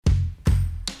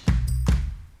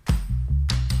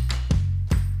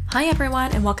Hi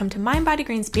everyone, and welcome to Mind Body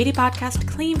Green's beauty podcast,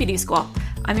 Clean Beauty School.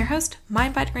 I'm your host,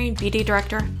 Mind Body Green Beauty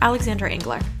Director, Alexandra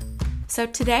Engler. So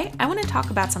today, I want to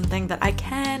talk about something that I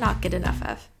cannot get enough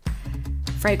of.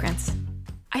 Fragrance.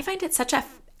 I find it such a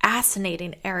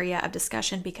fascinating area of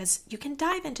discussion because you can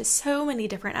dive into so many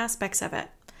different aspects of it.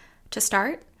 To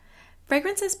start,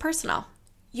 fragrance is personal.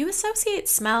 You associate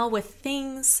smell with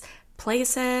things,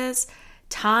 places,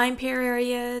 time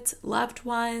periods, loved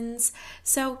ones.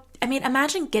 So,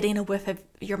 imagine getting a whiff of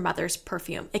your mother's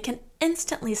perfume. It can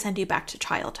instantly send you back to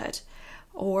childhood.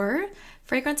 Or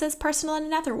fragrance is personal in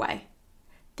another way.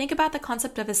 Think about the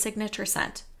concept of a signature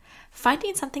scent.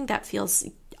 Finding something that feels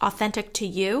authentic to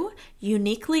you,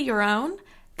 uniquely your own,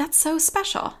 that's so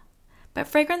special. But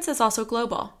fragrance is also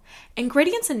global.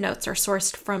 Ingredients and notes are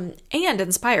sourced from and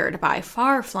inspired by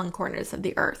far-flung corners of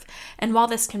the earth. And while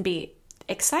this can be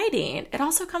exciting, it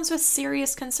also comes with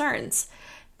serious concerns.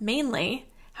 Mainly,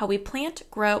 how we plant,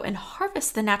 grow, and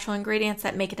harvest the natural ingredients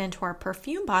that make it into our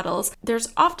perfume bottles.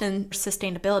 There's often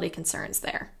sustainability concerns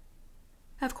there.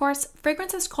 Of course,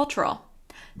 fragrance is cultural.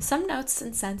 Some notes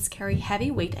and scents carry heavy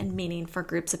weight and meaning for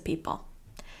groups of people.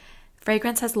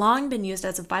 Fragrance has long been used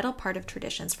as a vital part of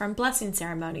traditions, from blessing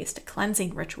ceremonies to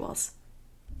cleansing rituals.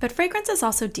 But fragrance is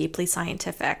also deeply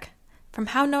scientific. From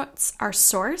how notes are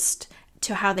sourced,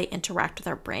 to how they interact with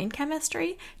our brain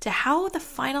chemistry, to how the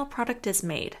final product is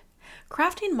made.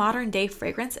 Crafting modern-day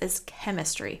fragrance is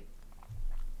chemistry.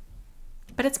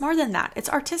 But it's more than that. It's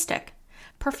artistic.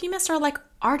 Perfumists are like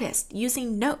artists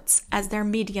using notes as their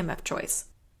medium of choice.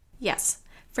 Yes,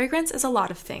 fragrance is a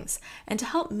lot of things, and to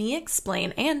help me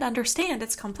explain and understand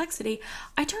its complexity,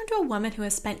 I turned to a woman who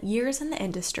has spent years in the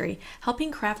industry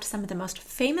helping craft some of the most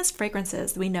famous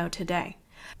fragrances we know today.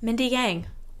 Mindy Yang,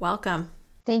 welcome.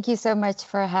 Thank you so much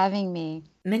for having me.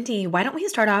 Mindy, why don't we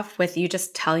start off with you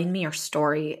just telling me your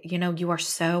story? You are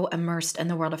so immersed in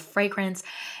the world of fragrance,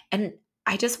 and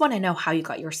I just want to know how you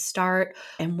got your start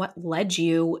and what led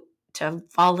you to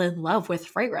fall in love with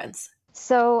fragrance.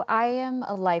 So I am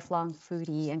a lifelong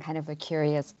foodie and kind of a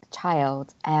curious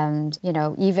child. And,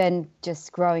 even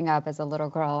just growing up as a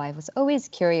little girl, I was always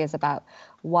curious about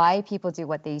why people do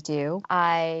what they do.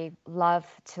 I love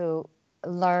to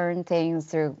learn things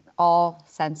through all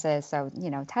senses. So,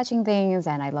 touching things,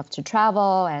 and I love to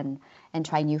travel and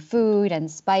try new food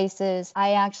and spices.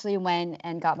 I actually went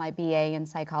and got my BA in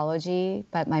psychology,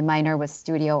 but my minor was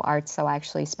studio arts. So I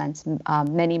actually spent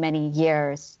many, many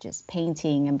years just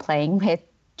painting and playing with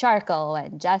charcoal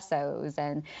and gessos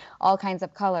and all kinds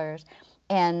of colors.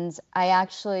 And I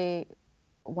actually,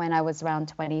 when I was around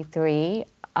 23,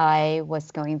 I was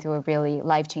going through a really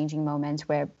life-changing moment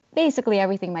where basically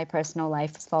everything in my personal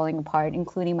life was falling apart,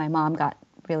 including my mom got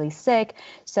really sick.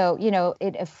 So,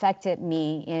 it affected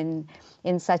me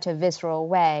in such a visceral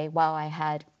way. While I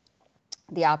had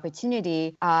the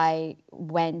opportunity, I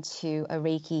went to a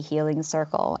Reiki healing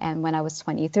circle. And when I was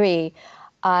 23,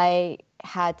 I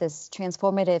had this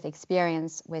transformative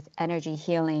experience with energy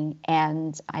healing,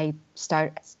 and I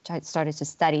started to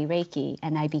study Reiki,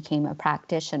 and I became a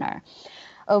practitioner.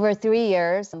 Over 3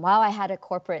 years, while I had a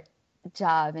corporate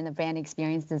job in a brand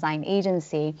experience design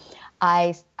agency,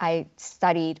 I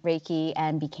studied Reiki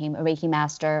and became a Reiki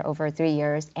master over 3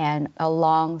 years. And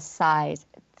alongside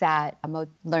that, I'm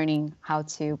learning how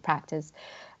to practice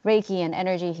Reiki and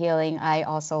energy healing, I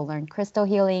also learned crystal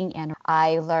healing, and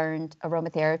I learned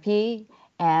aromatherapy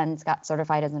and got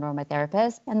certified as an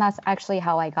aromatherapist. And that's actually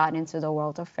how I got into the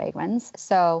world of fragrance.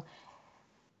 So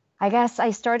I guess I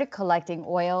started collecting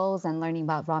oils and learning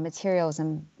about raw materials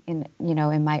in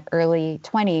my early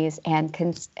 20s,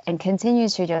 and continued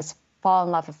to just fall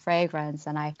in love with fragrance.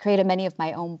 And I created many of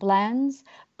my own blends,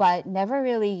 but never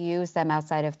really used them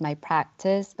outside of my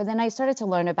practice. But then I started to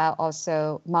learn about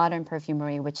also modern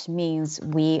perfumery, which means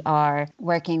we are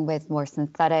working with more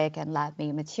synthetic and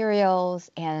lab-made materials.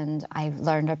 And I've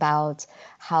learned about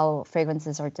how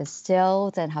fragrances are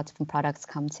distilled and how different products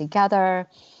come together.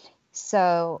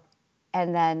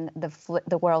 And then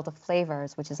the world of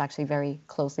flavors, which is actually very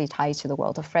closely tied to the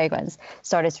world of fragrance,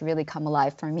 started to really come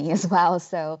alive for me as well.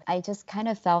 So I just kind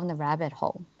of fell in the rabbit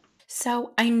hole.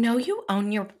 So I know you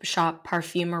own your shop,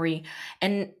 Parfumery,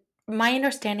 and my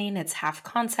understanding it's half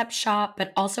concept shop,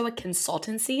 but also a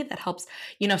consultancy that helps,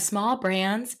 small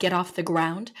brands get off the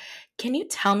ground. Can you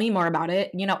tell me more about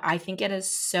it? I think it is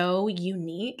so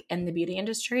unique in the beauty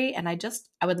industry, and I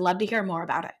would love to hear more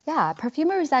about it. Yeah,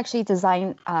 Perfumery is actually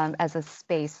designed as a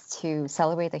space to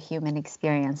celebrate the human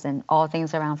experience and all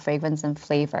things around fragrance and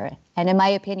flavor. And in my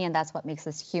opinion, that's what makes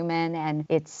us human. And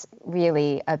it's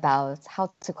really about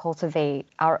how to cultivate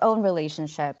our own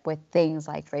relationship with things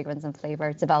like fragrance and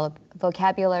flavor, develop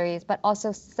vocabularies, but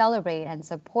also celebrate and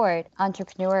support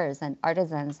entrepreneurs and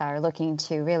artisans that are looking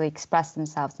to really express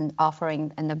themselves and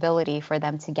offering an ability for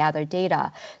them to gather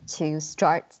data to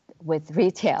start with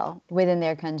retail within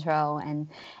their control and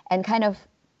kind of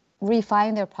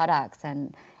refine their products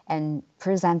and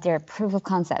present their proof of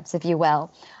concepts, if you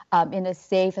will, in a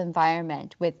safe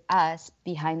environment with us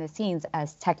behind the scenes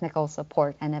as technical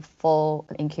support and a full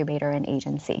incubator and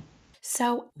agency.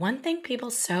 So, one thing people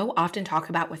so often talk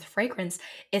about with fragrance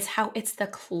is how it's the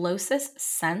closest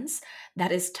sense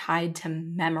that is tied to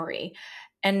memory.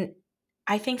 And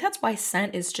I think that's why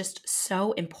scent is just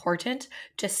so important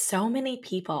to so many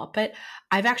people. But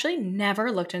I've actually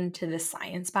never looked into the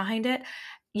science behind it.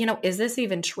 Is this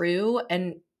even true?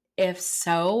 And if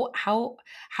so, how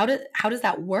does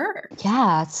that work?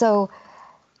 Yeah, so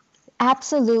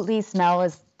absolutely, smell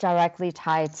is directly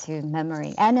tied to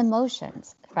memory and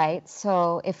emotions, right?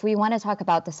 So if we want to talk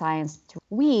about the science,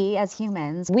 we as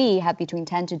humans, we have between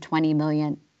 10 to 20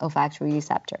 million olfactory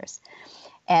receptors,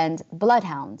 and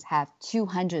bloodhounds have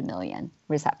 200 million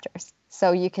receptors.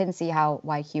 So you can see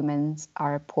why humans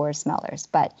are poor smellers.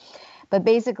 But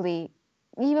basically,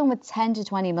 even with 10 to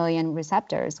 20 million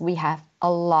receptors, we have a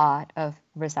lot of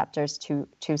receptors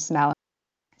to smell.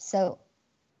 So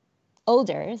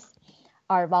odors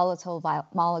are volatile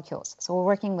molecules. So we're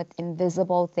working with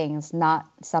invisible things, not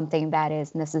something that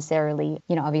is necessarily,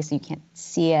 obviously you can't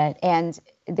see it. And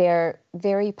they're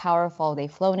very powerful. They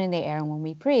float in the air. And when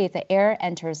we breathe, the air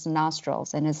enters the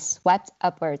nostrils and is swept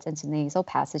upwards into nasal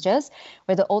passages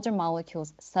where the odor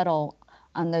molecules settle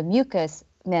on the mucous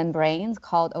membranes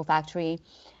called olfactory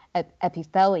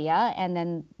epithelia. And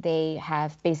then they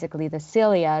have basically the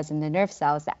cilia and the nerve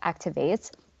cells that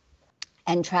activates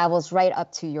and travels right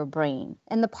up to your brain.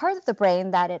 And the part of the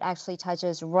brain that it actually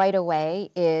touches right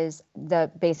away is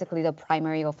basically the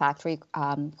primary olfactory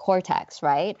cortex,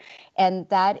 right? And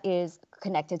that is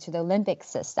connected to the limbic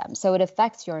system. So it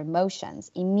affects your emotions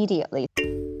immediately.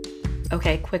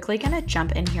 Okay, quickly gonna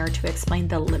jump in here to explain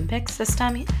the limbic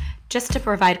system, just to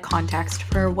provide context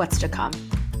for what's to come.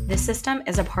 This system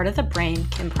is a part of the brain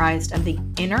comprised of the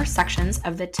inner sections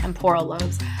of the temporal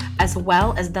lobes, as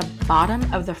well as the bottom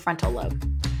of the frontal lobe.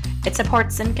 It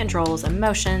supports and controls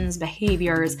emotions,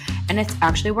 behaviors, and it's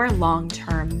actually where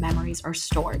long-term memories are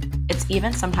stored. It's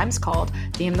even sometimes called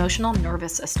the emotional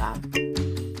nervous system.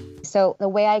 So the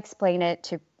way I explain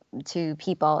it to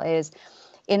people is,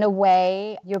 in a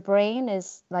way, your brain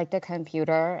is like the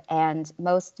computer, and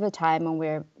most of the time when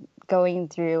we're going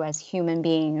through as human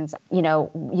beings,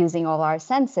 using all our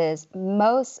senses,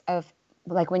 most of,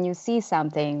 like when you see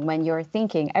something, when you're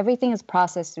thinking, everything is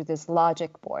processed through this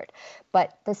logic board.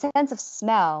 But the sense of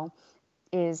smell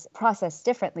is processed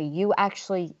differently. You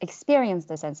actually experience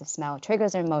the sense of smell,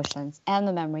 triggers your emotions and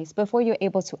the memories before you're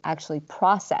able to actually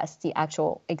process the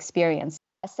actual experience.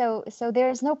 So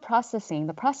there's no processing.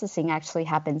 The processing actually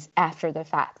happens after the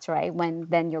fact, right? When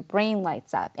then your brain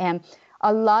lights up. And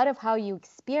a lot of how you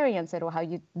experience it, or how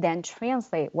you then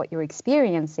translate what you're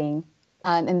experiencing,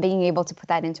 and being able to put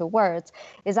that into words,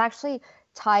 is actually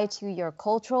tied to your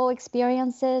cultural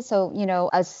experiences. So,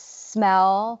 a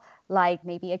smell like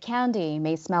maybe a candy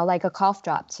may smell like a cough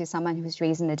drop to someone who's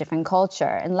raised in a different culture.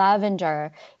 And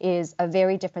lavender is a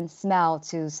very different smell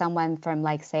to someone from,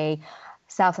 like, say,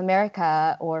 South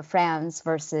America or France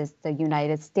versus the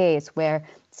United States, where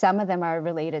some of them are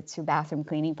related to bathroom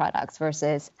cleaning products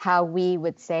versus how we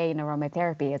would say in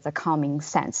aromatherapy, it's a calming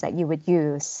sense that you would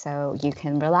use so you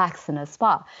can relax in a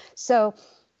spa. So,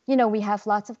 we have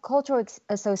lots of cultural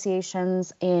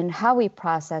associations in how we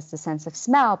process the sense of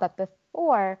smell, but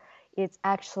before it's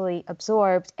actually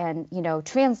absorbed and,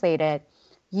 translated,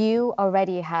 you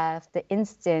already have the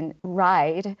instant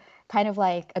ride, kind of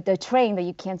like the train that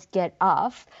you can't get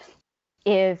off.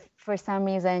 If for some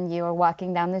reason you are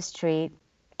walking down the street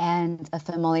and a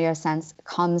familiar sense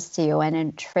comes to you and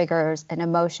it triggers an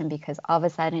emotion because all of a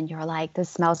sudden you're like, this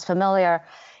smells familiar,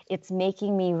 it's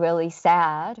making me really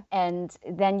sad. And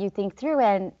then you think through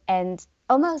and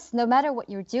almost no matter what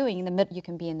you're doing, you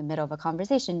can be in the middle of a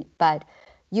conversation, but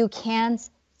you can't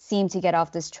seem to get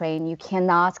off this train. You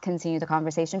cannot continue the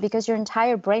conversation because your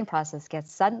entire brain process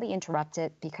gets suddenly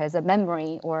interrupted because a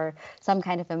memory or some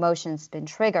kind of emotion's been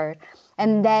triggered.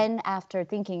 And then after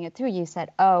thinking it through, you said,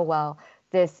 oh, well,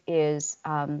 this is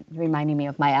reminding me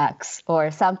of my ex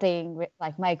or something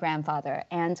like my grandfather.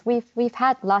 And we've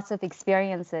had lots of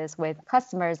experiences with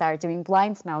customers that are doing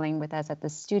blind smelling with us at the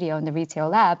studio in the retail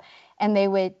lab, and they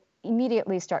would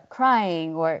immediately start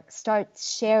crying or start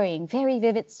sharing very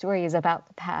vivid stories about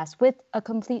the past with a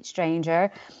complete stranger,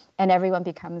 and everyone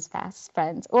becomes fast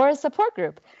friends or a support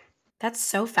group. That's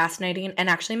so fascinating and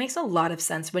actually makes a lot of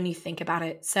sense when you think about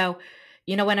it. So,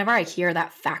 whenever I hear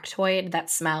that factoid that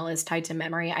smell is tied to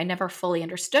memory, I never fully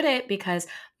understood it because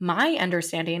my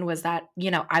understanding was that,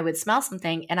 I would smell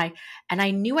something and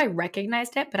I knew I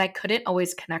recognized it, but I couldn't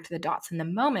always connect the dots in the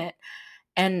moment.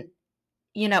 And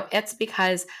it's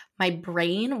because my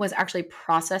brain was actually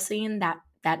processing that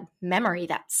memory,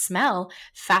 that smell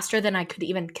faster than I could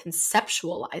even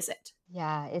conceptualize it.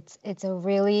 Yeah, it's a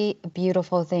really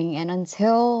beautiful thing. And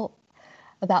until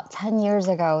about 10 years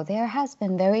ago, there has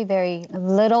been very, very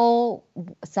little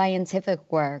scientific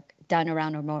work done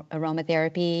around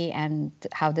aromatherapy and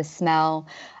how the smell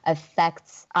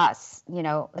affects us,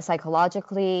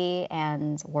 psychologically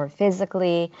and or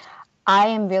physically. I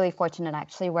am really fortunate to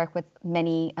actually work with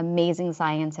many amazing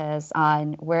scientists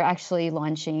we're actually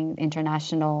launching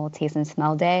International Taste and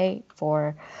Smell Day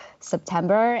for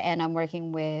September, and I'm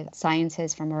working with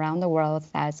scientists from around the world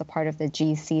as a part of the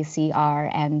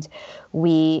GCCR, and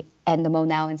the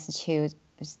Monau Institute,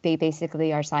 they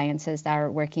basically are scientists that are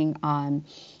working on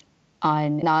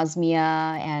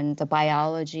anosmia and the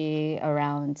biology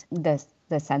around the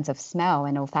sense of smell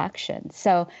and olfaction.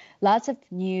 So lots of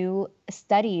new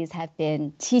studies have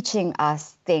been teaching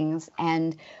us things.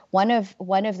 And one of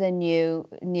the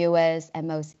newest and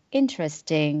most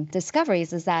interesting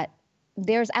discoveries is that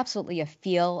there's absolutely a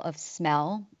feel of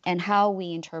smell, and how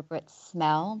we interpret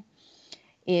smell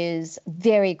is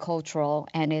very cultural,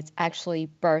 and it's actually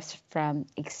birthed from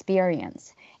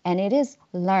experience, and it is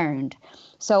learned.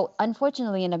 So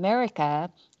unfortunately in America,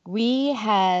 we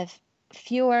have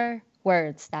fewer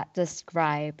words that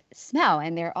describe smell,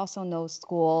 and there are also no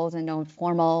schools and no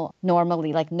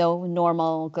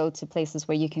normal go-to places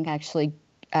where you can actually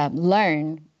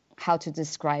learn how to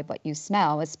describe what you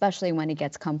smell, especially when it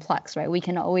gets complex, right? We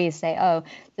can always say, oh,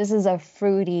 this is a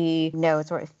fruity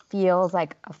note, or it feels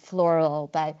like a floral,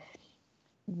 but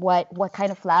what kind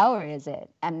of flower is it?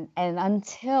 And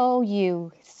until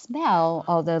you smell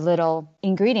all the little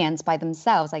ingredients by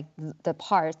themselves, like the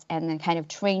parts, and then kind of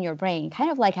train your brain,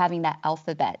 kind of like having that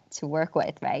alphabet to work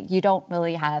with, right? You don't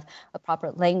really have a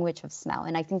proper language of smell.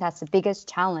 And I think that's the biggest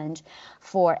challenge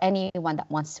for anyone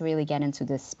that wants to really get into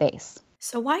this space.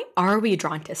 So why are we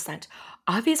drawn to scent?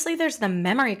 Obviously, there's the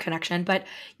memory connection, but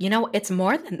it's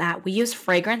more than that. We use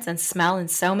fragrance and smell in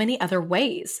so many other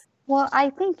ways. Well,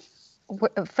 I think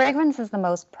fragrance is the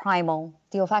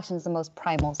olfaction is the most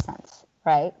primal sense,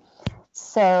 right?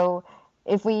 So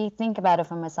if we think about it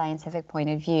from a scientific point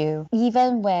of view,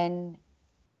 even when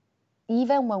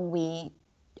we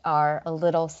are a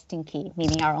little stinky,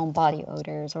 meaning our own body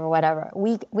odors or whatever,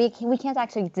 we can't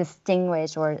actually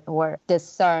distinguish or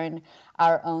discern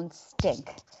our own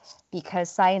stink, because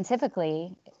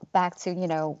scientifically, back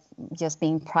to just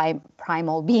being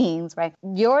primal beings, right?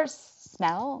 Your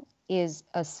smell is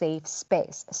a safe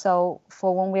space. So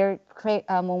for when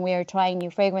we're trying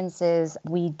new fragrances,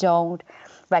 we don't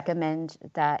recommend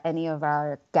that any of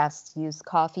our guests use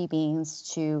coffee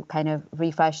beans to kind of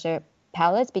refresh their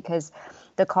palates, because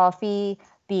the coffee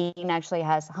bean actually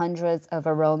has hundreds of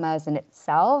aromas in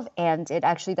itself, and it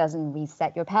actually doesn't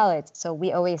reset your palate. So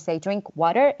we always say drink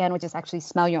water and just actually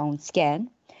smell your own skin,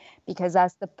 because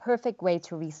that's the perfect way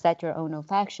to reset your own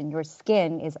olfaction. Your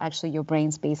skin is actually your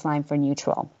brain's baseline for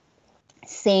neutral.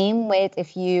 Same with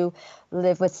if you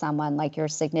live with someone like your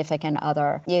significant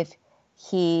other. If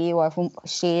he or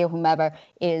she or whomever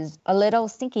is a little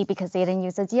stinky because they didn't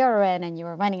use a deodorant and you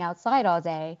were running outside all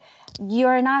day,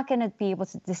 you're not going to be able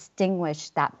to distinguish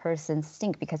that person's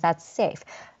stink, because that's safe.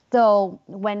 Though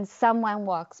when someone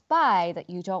walks by that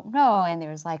you don't know, and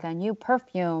there's like a new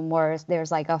perfume or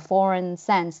there's like a foreign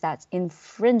sense that's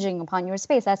infringing upon your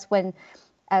space, that's when,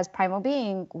 as primal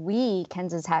being, we can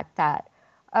detect that,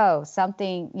 oh,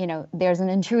 something, there's an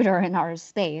intruder in our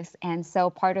space. And so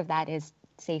part of that is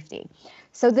safety.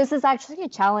 So this is actually a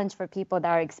challenge for people that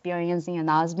are experiencing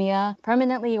anosmia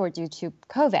permanently or due to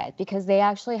COVID, because they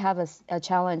actually have a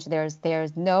challenge. There's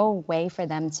no way for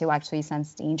them to actually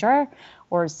sense danger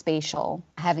or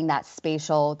having that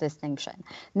spatial distinction.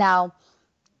 Now,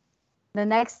 the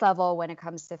next level when it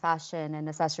comes to fashion and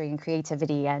accessory and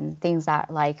creativity and things that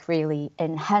like really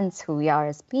enhance who we are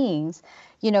as beings,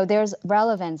 there's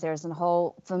relevance, there's a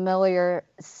whole familiar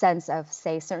sense of,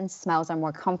 say, certain smells are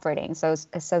more comforting. So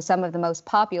some of the most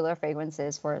popular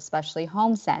fragrances for especially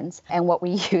home scents, and what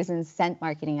we use in scent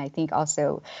marketing, I think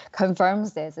also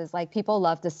confirms this, is like people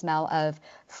love the smell of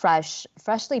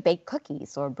freshly baked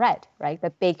cookies or bread, right?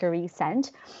 The bakery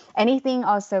scent. Anything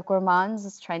also gourmands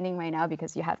is trending right now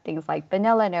because you have things like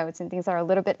vanilla notes and things that are a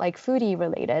little bit like foodie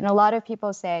related. And a lot of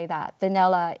people say that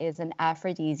vanilla is an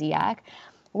aphrodisiac.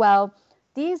 Well,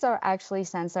 these are actually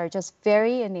scents that are just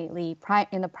very innately,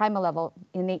 in the primal level,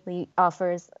 innately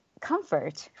offers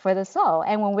comfort for the soul.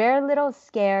 And when we're a little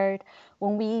scared,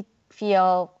 when we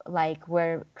feel like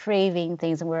we're craving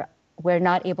things and we're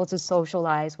not able to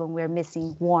socialize, when we're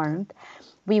missing warmth,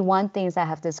 we want things that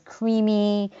have this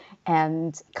creamy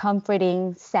and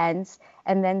comforting sense.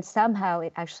 And then somehow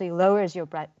it actually lowers your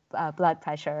blood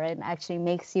pressure and actually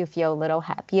makes you feel a little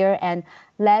happier and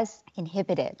less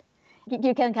inhibited.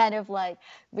 You can kind of like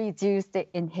reduce the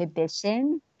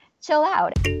inhibition, chill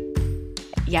out.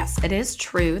 Yes, it is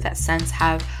true that scents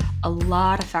have a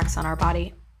lot of effects on our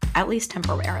body, at least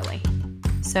temporarily.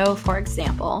 So, for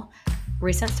example,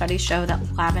 recent studies show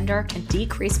that lavender can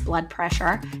decrease blood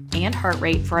pressure and heart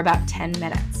rate for about 10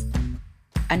 minutes.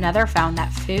 Another found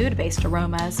that food-based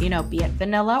aromas, be it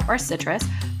vanilla or citrus,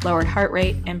 lowered heart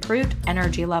rate, improved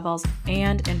energy levels,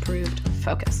 and improved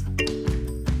focus.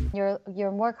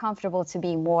 You're more comfortable to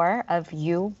be more of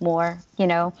you, more,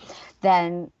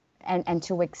 than and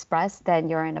to express, then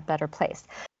you're in a better place.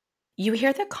 You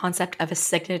hear the concept of a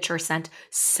signature scent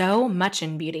so much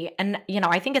in beauty. And,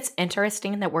 I think it's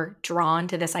interesting that we're drawn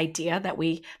to this idea that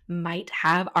we might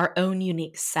have our own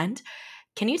unique scent.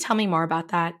 Can you tell me more about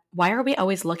that? Why are we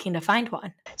always looking to find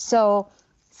one? So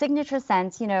signature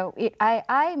scents,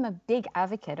 I'm a big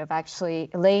advocate of actually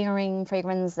layering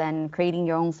fragrance and creating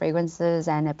your own fragrances.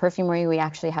 And at Perfumery, we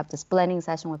actually have this blending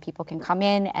session where people can come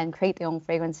in and create their own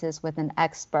fragrances with an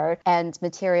expert and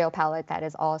material palette that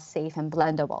is all safe and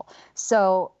blendable.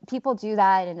 So people do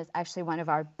that, and it's actually one of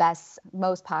our best,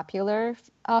 most popular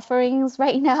offerings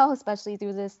right now, especially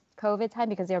through this COVID time,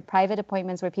 because there are private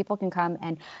appointments where people can come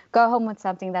and go home with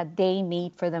something that they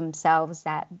made for themselves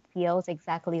that feels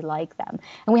exactly like them.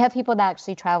 And we have people that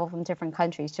actually travel from different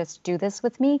countries just to do this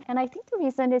with me. And I think the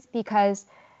reason is because,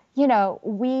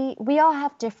 we all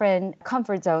have different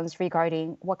comfort zones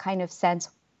regarding what kind of scent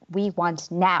we want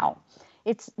now.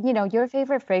 It's, your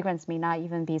favorite fragrance may not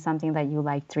even be something that you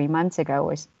liked 3 months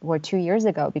ago or 2 years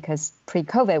ago, because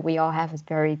pre-COVID, we all have a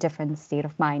very different state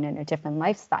of mind and a different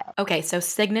lifestyle. Okay, so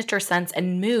signature scents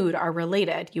and mood are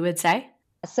related, you would say?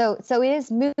 So it is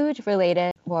mood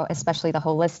related. Well, especially the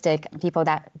holistic people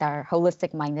that are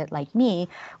holistic minded like me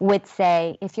would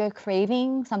say, if you're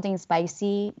craving something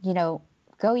spicy,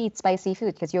 go eat spicy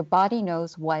food because your body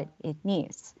knows what it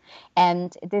needs.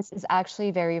 And this is actually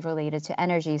very related to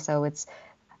energy. So it's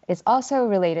also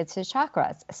related to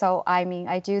chakras. So I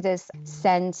do this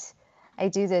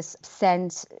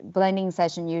scent blending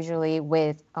session usually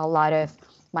with a lot of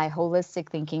my holistic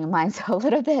thinking. Mine's a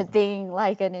little bit being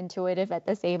like an intuitive at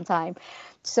the same time.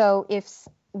 So if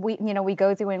we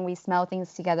go through and we smell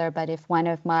things together, but if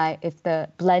the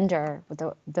blender,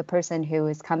 the person who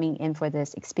is coming in for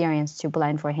this experience to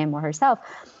blend for him or herself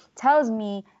tells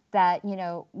me that,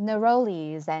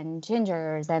 nerolies and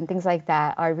gingers and things like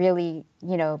that are really,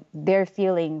 they're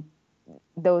feeling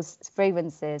those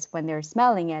fragrances when they're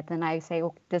smelling it, then I say,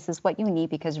 oh, this is what you need,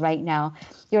 because right now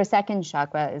your second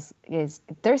chakra is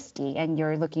thirsty and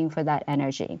you're looking for that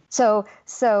energy. So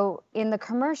in the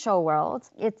commercial world,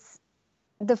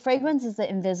 the fragrance is the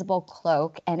invisible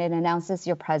cloak, and it announces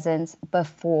your presence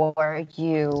before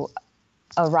you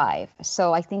arrive.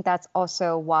 So I think that's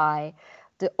also why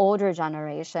the older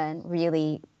generation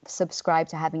really subscribe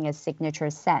to having a signature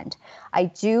scent. I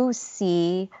do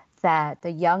see that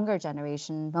the younger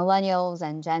generation, millennials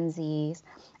and Gen Zs,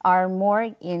 are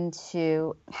more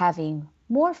into having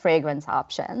more fragrance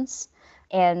options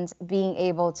and being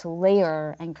able to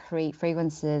layer and create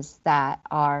fragrances that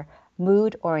are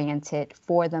mood oriented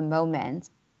for the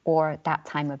moment or that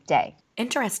time of day.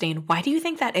 Interesting. Why do you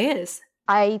think that is?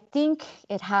 I think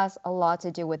it has a lot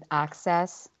to do with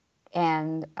access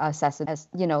and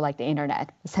accessibility, like the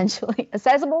internet, essentially.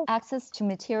 Accessible access to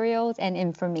materials and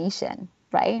information,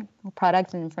 right?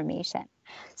 Products and information.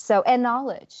 So, and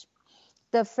knowledge.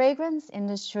 The fragrance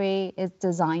industry is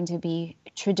designed to be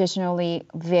traditionally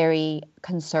very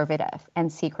conservative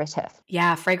and secretive.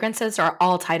 Yeah, fragrances are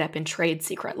all tied up in trade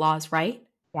secret laws, right?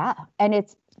 Yeah, and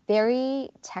it's very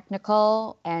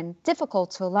technical and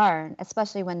difficult to learn,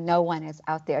 especially when no one is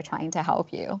out there trying to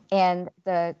help you. And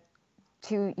the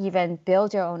to even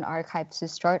build your own archive to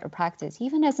start a practice,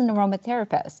 even as an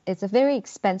aromatherapist, it's a very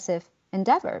expensive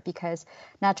endeavor because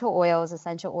natural oils,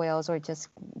 essential oils, or just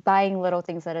buying little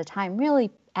things at a time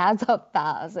really adds up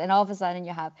fast. And all of a sudden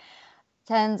you have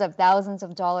tens of thousands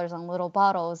of dollars on little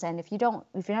bottles. And if you're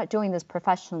not doing this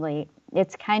professionally,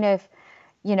 it's kind of,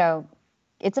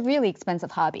 it's a really expensive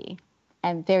hobby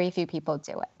and very few people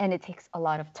do it. And it takes a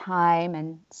lot of time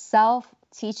and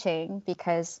self-teaching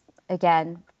because,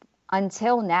 again,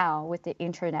 until now with the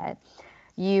internet,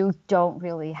 you don't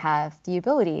really have the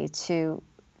ability to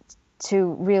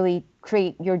really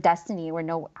create your destiny or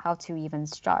know how to even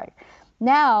start.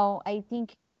 Now, I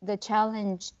think the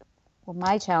challenge, or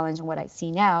my challenge and what I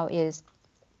see now is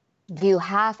you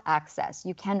have access.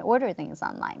 You can order things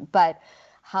online, but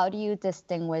how do you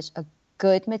distinguish a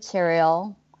good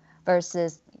material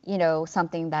versus,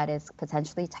 something that is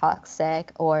potentially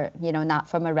toxic or, not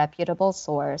from a reputable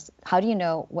source? How do you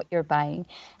know what you're buying?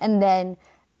 And then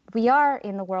we are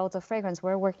in the world of fragrance.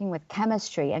 We're working with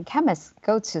chemistry, and chemists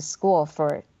go to school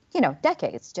for,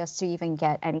 decades just to even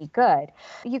get any good.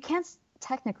 You can't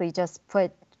technically just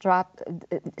put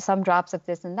some drops of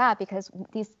this and that because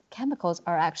these chemicals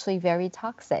are actually very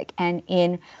toxic, and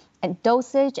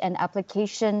dosage and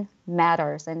application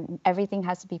matters, and everything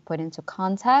has to be put into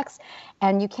context,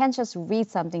 and you can't just read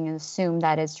something and assume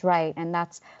that it's right. And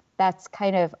that's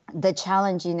kind of the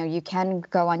challenge. You can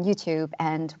go on YouTube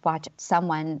and watch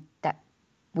someone that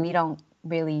we don't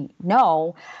really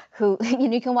know who,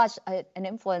 you can watch an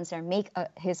influencer make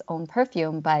his own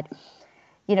perfume, but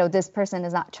this person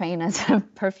is not trained as a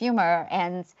perfumer,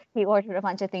 and he ordered a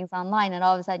bunch of things online, and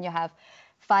all of a sudden you have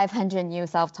 500 new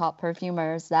self-taught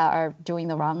perfumers that are doing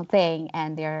the wrong thing,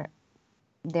 and they're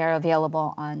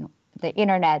available on the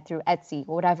internet through Etsy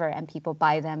or whatever, and people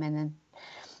buy them,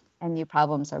 and new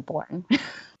problems are born.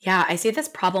 Yeah, I see this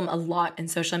problem a lot in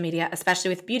social media, especially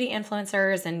with beauty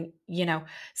influencers and,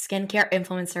 skincare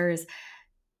influencers.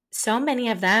 So many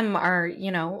of them are,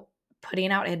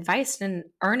 putting out advice in an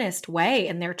earnest way,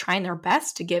 and they're trying their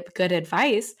best to give good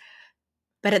advice.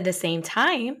 But at the same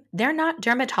time, they're not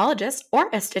dermatologists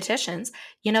or estheticians.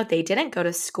 They didn't go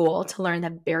to school to learn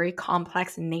the very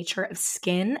complex nature of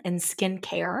skin and skin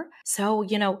care. So,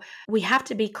 we have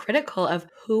to be critical of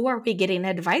who are we getting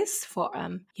advice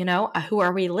from? Who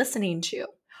are we listening to?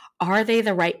 Are they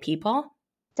the right people?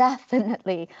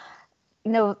 Definitely.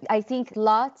 I think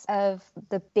lots of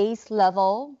the base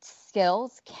level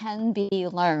skills can be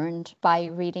learned by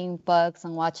reading books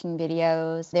and watching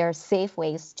videos. There are safe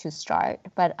ways to start.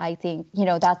 But I think,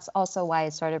 that's also why I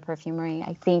started perfumery.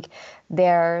 I think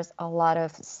there's a lot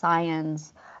of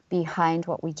science behind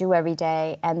what we do every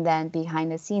day. And then behind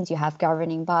the scenes, you have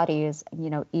governing bodies,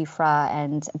 IFRA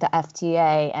and the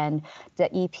FDA and the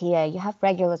EPA. You have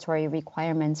regulatory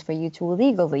requirements for you to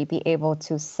legally be able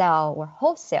to sell or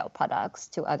wholesale products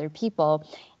to other people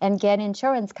and get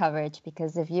insurance coverage.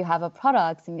 Because if you have a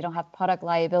product and you don't have product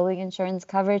liability insurance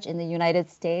coverage in the United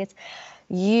States,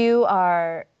 you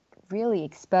are really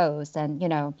exposed. And,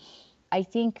 I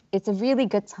think it's a really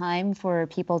good time for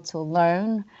people to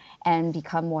learn and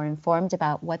become more informed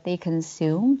about what they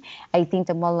consume. I think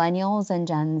the millennials and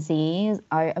Gen Zs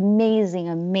are amazing,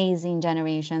 amazing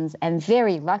generations, and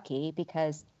very lucky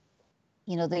because,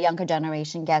 the younger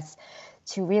generation gets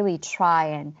to really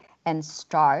try and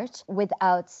start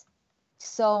without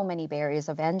so many barriers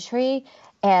of entry.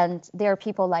 And there are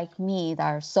people like me that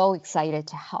are so excited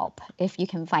to help if you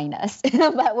can find us,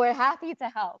 but we're happy to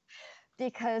help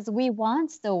because we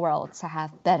want the world to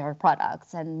have better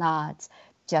products and not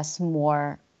just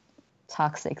more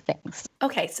toxic things.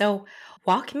 Okay, so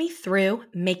walk me through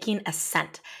making a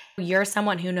scent. You're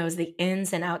someone who knows the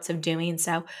ins and outs of doing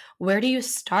so. Where do you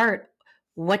start?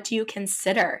 What do you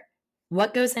consider?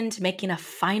 What goes into making a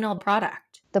final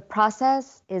product? The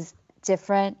process is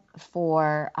different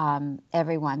for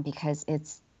everyone because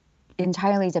it's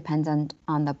entirely dependent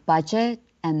on the budget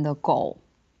and the goal,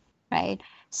 right?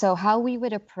 So how we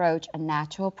would approach a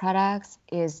natural product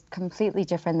is completely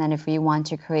different than if we want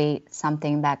to create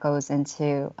something that goes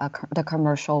into the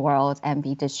commercial world and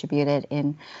be distributed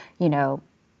in,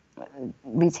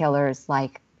 retailers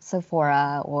like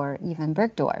Sephora or even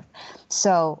Bergdorf.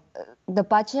 So the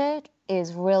budget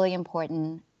is really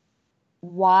important.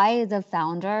 Why the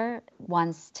founder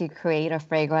wants to create a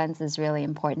fragrance is really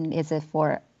important. Is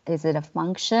it a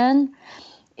function?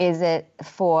 Is it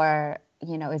for,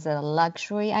 is it a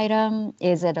luxury item?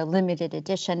 Is it a limited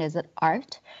edition? Is it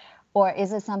art? Or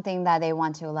is it something that they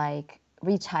want to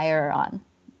retire on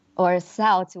or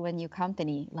sell to a new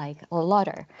company like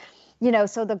Lauder?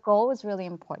 So the goal is really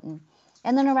important.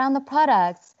 And then around the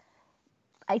products,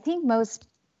 I think most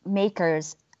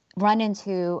makers run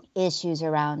into issues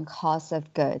around cost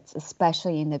of goods,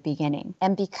 especially in the beginning.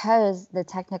 And because the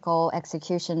technical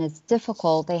execution is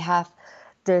difficult, they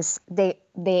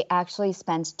actually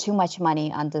spend too much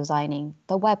money on designing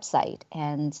the website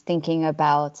and thinking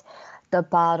about the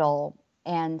bottle,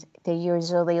 and they're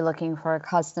usually looking for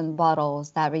custom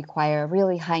bottles that require a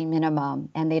really high minimum,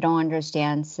 and they don't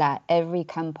understand that every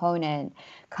component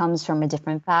comes from a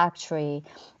different factory,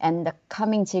 and the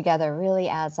coming together really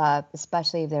adds up,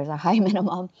 especially if there's a high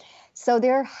minimum. So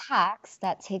there are hacks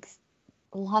that takes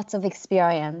lots of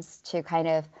experience to kind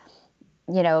of,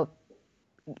 you know,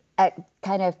 at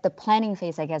kind of the planning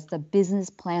phase, I guess the business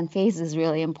plan phase is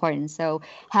really important. So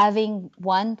having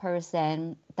one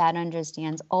person that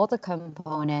understands all the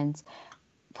components,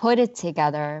 put it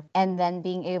together, and then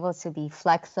being able to be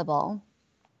flexible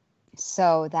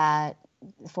so that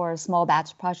for a small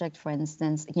batch project, for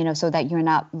instance, so that you're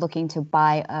not looking to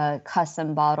buy a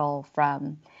custom bottle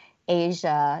from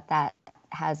Asia that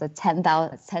has a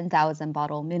 10,000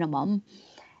 bottle minimum,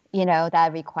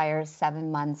 that requires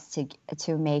 7 months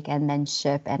to make and then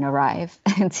ship and arrive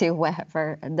to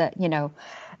wherever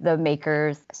the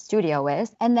maker's studio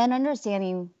is, and then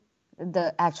understanding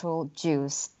the actual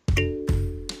juice.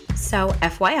 So,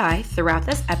 FYI, throughout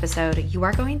this episode, you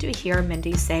are going to hear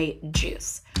Mindy say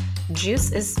juice.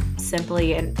 Juice is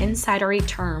simply an insidery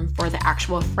term for the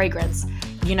actual fragrance,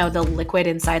 the liquid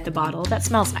inside the bottle that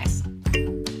smells nice.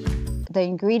 The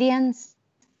ingredients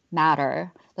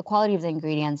matter. The quality of the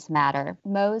ingredients matter.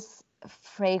 Most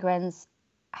fragrance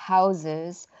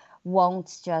houses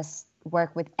won't just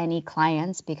work with any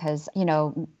clients because,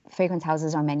 fragrance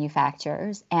houses are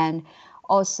manufacturers. And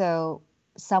also,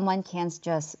 someone can't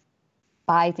just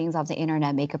buy things off the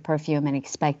internet, make a perfume, and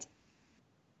expect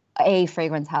a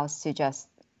fragrance house to just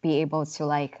be able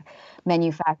to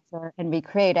manufacture and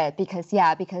recreate it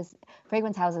because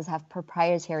fragrance houses have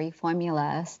proprietary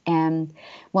formulas. And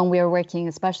when we're working,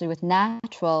 especially with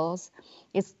naturals,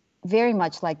 it's very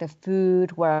much like the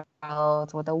food world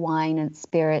or the wine and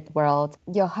spirit world.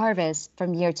 Your harvest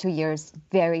from year to year is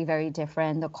very, very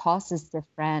different. The cost is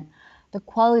different. The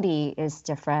quality is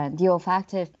different. The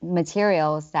olfactive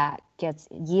materials that gets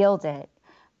yielded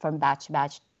from batch to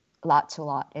batch, lot to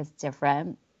lot is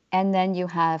different. And then you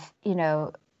have,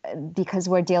 because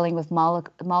we're dealing with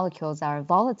molecules that are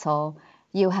volatile,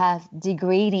 you have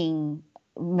degrading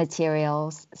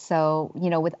materials. So,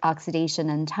 with oxidation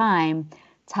and time,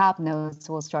 top notes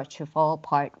will start to fall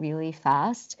apart really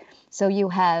fast. So you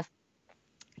have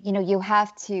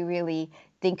to really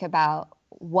think about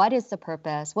what is the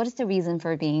purpose, what is the reason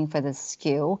for being for this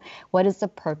SKU, what is the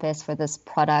purpose for this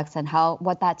product, and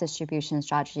what that distribution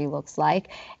strategy looks like,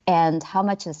 and how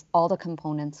much is all the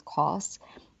components cost,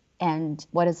 and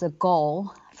what is the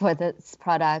goal for this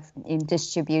product in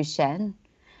distribution,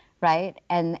 right?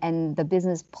 And the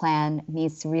business plan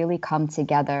needs to really come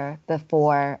together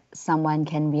before someone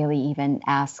can really even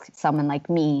ask someone like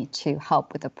me to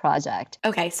help with the project.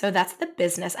 Okay, so that's the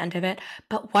business end of it.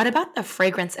 But what about the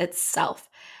fragrance itself?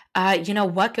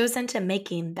 What goes into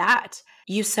making that?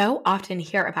 You so often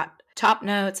hear about top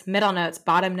notes, middle notes,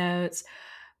 bottom notes.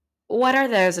 What are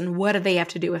those and what do they have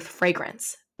to do with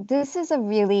fragrance? This is a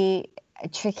really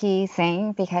tricky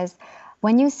thing because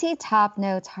when you see top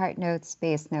notes, heart notes,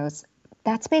 base notes,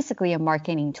 that's basically a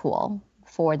marketing tool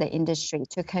for the industry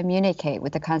to communicate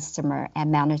with the customer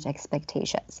and manage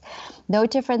expectations. No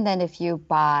different than if you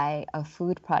buy a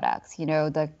food product.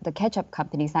 The ketchup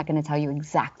company is not going to tell you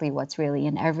exactly what's really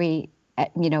in every,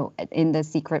 in the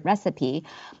secret recipe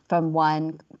from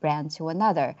one brand to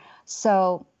another.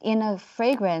 So in a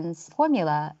fragrance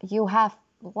formula, you have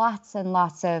lots and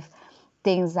lots of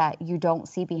things that you don't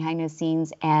see behind the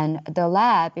scenes, and the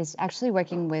lab is actually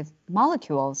working with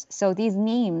molecules. So these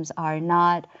names are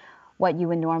not what you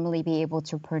would normally be able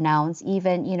to pronounce.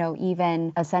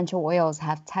 Even essential oils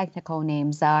have technical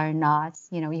names that are not,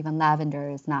 even lavender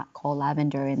is not called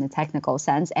lavender in the technical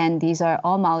sense. And these are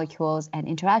all molecules, and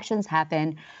interactions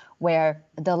happen where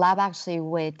the lab actually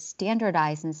would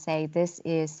standardize and say this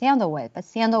is sandalwood, but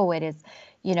sandalwood is,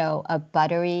 a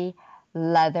buttery,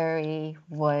 leathery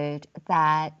wood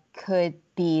that could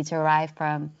be derived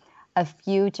from a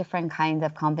few different kinds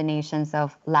of combinations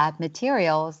of lab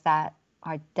materials that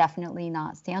are definitely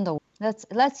not sandalwood.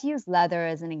 Let's use leather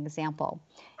as an example.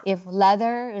 If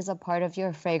leather is a part of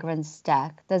your fragrance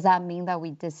stack, does that mean that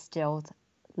we distilled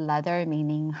leather,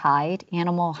 meaning hide,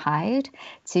 animal hide,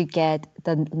 to get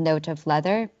the note of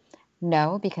leather?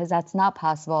 No, because that's not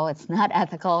possible. It's not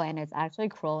ethical, and it's actually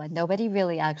cruel. And nobody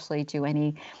really actually do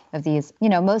any of these.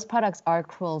 Most products are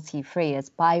cruelty free.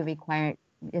 It's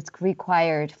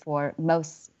required for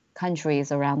most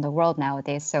countries around the world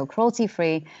nowadays. So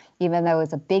cruelty-free, even though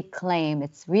it's a big claim,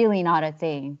 it's really not a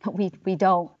thing. We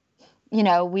don't,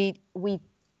 we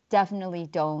definitely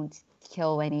don't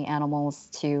kill any animals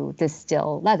to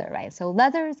distill leather, right? So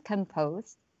leather is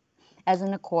composed as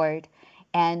an accord,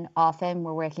 and often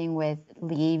we're working with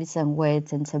leaves and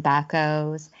woods and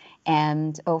tobaccos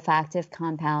and olfactive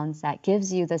compounds that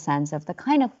gives you the sense of the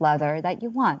kind of leather that you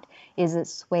want. Is it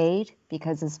suede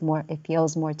because it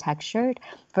feels more textured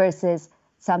versus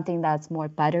something that's more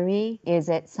buttery? Is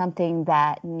it something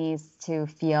that needs to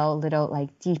feel a little like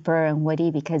deeper and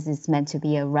woody because it's meant to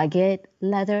be a rugged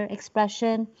leather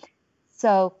expression?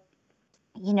 So,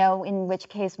 in which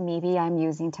case maybe I'm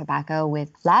using tobacco with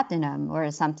labdanum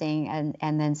or something,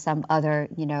 and then some other,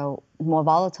 more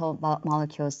volatile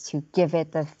molecules to give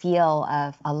it the feel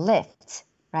of a lift,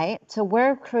 right? So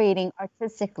we're creating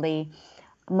artistically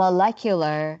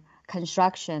molecular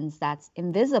constructions that's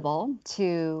invisible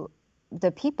to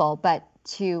the people, but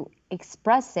to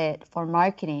express it for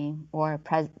marketing or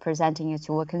presenting it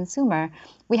to a consumer,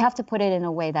 we have to put it in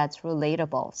a way that's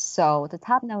relatable. So the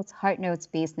top notes, heart notes,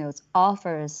 base notes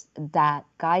offers that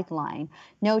guideline,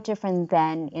 no different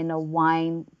than in a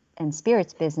wine and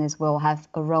spirits business, we'll have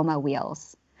aroma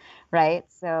wheels, right?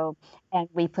 So, and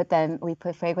we put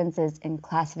fragrances in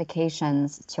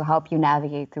classifications to help you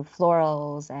navigate through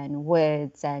florals and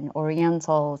woods and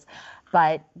orientals.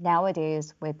 But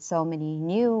nowadays, with so many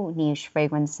new niche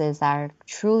fragrances that are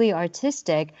truly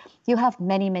artistic, you have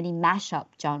many, many mashup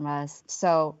genres.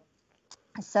 So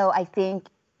I think,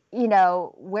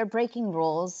 we're breaking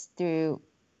rules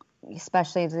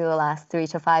especially through the last 3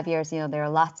 to 5 years. There are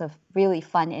lots of really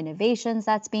fun innovations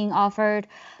that's being offered,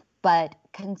 but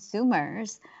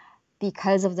consumers,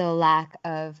 because of the lack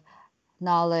of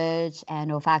knowledge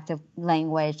and olfactive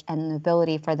language and the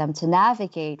ability for them to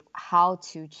navigate how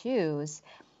to choose,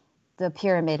 the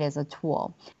pyramid is a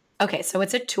tool. Okay, so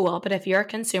it's a tool, but if you're a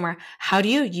consumer, how do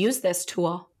you use this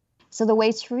tool? So the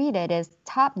way to read it is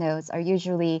top notes are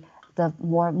usually the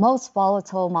most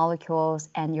volatile molecules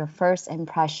and your first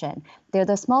impression. They're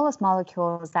the smallest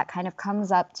molecules that kind of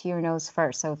comes up to your nose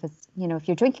first. So if it's, if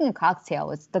you're drinking a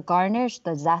cocktail, it's the garnish,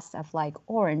 the zest of like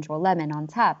orange or lemon on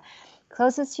top.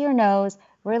 Closest to your nose,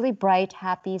 really bright,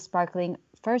 happy, sparkling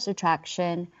first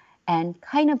attraction, and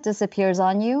kind of disappears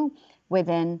on you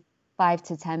within 5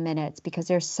 to 10 minutes because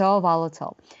they're so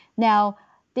volatile. Now,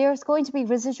 there's going to be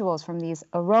residuals from these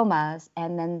aromas,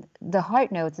 and then the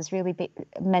heart notes is really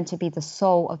meant to be the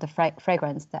soul of the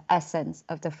fragrance, the essence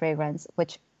of the fragrance,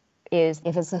 which is,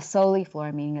 if it's a solely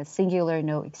flower, meaning a singular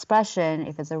note expression,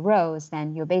 if it's a rose,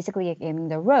 then you're basically aiming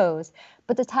the rose.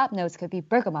 But the top notes could be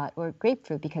bergamot or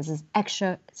grapefruit because it's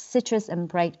extra citrus and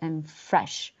bright and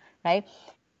fresh, right?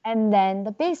 And then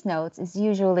the base notes is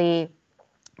usually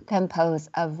composed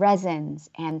of resins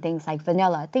and things like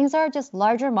vanilla. Things are just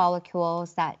larger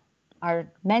molecules that are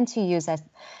meant to use as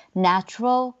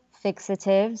natural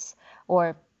fixatives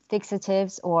or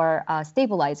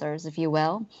stabilizers, if you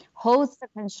will, holds the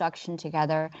construction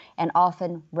together and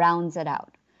often rounds it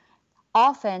out.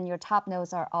 Often your top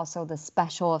notes are also the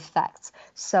special effects.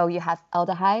 So you have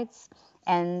aldehydes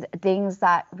and things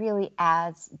that really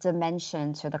adds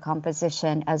dimension to the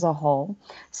composition as a whole.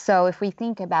 So if we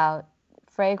think about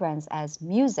fragrance as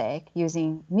music,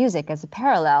 using music as a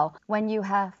parallel, when you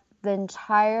have the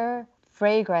entire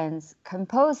fragrance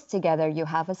composed together, you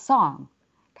have a song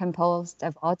composed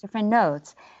of all different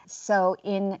notes. So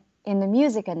in the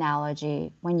music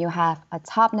analogy, when you have a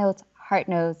top notes, heart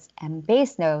notes, and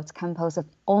base notes composed of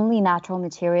only natural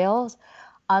materials,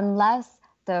 unless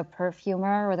the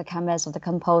perfumer or the chemist or the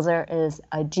composer is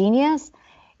a genius,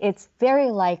 it's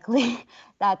very likely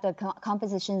that the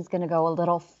composition is going to go a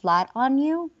little flat on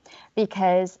you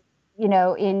because,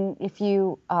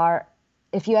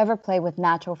 if you ever play with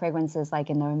natural fragrances,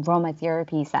 like in the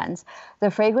aromatherapy sense,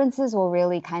 the fragrances will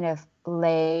really kind of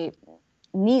lay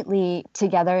neatly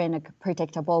together in a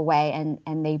predictable way,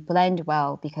 and they blend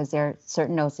well because there are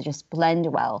certain notes that just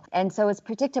blend well. And so it's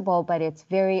predictable, but it's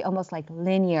very almost like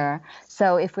linear.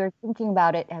 So if we're thinking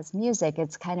about it as music,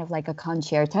 it's kind of like a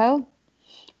concerto.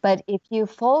 But if you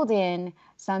fold in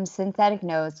some synthetic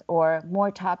notes or more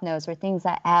top notes or things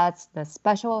that adds the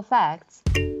special effects,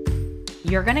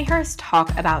 you're going to hear us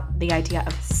talk about the idea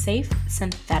of safe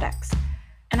synthetics.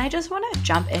 And I just want to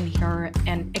jump in here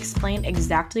and explain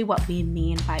exactly what we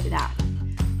mean by that.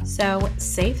 So,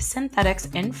 safe synthetics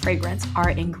in fragrance are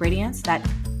ingredients that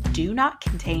do not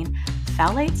contain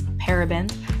phthalates,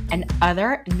 parabens, and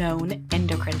other known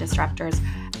endocrine disruptors,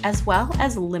 as well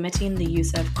as limiting the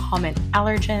use of common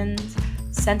allergens,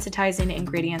 sensitizing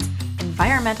ingredients,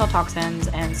 environmental toxins,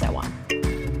 and so on.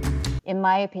 in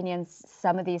my opinion,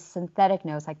 some of these synthetic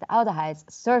notes, like the aldehydes,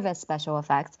 serve as special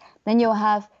effects. Then you'll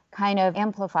have kind of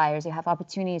amplifiers. You have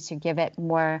opportunities to give it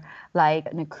more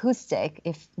like an acoustic,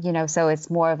 if so it's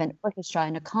more of an orchestra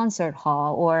in a concert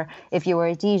hall. Or if you were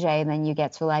a DJ, then you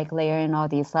get to like layer in all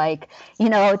these like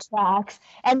tracks,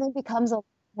 and it becomes a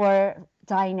more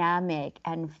dynamic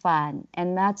and fun.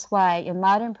 And that's why in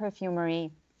modern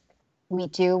perfumery, we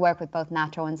do work with both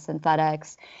natural and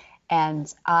synthetics.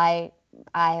 And I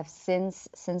have since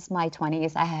my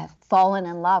 20s, I have fallen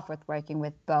in love with working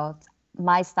with both.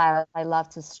 My style, I love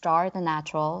to start the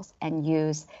naturals and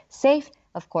use safe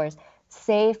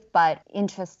but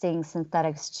interesting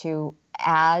synthetics to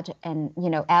add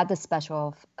the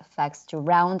special effects to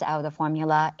round out the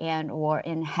formula and or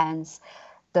enhance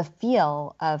the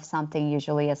feel of something,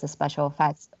 usually as a special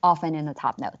effects, often in the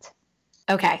top note.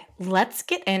 Okay, let's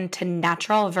get into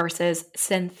natural versus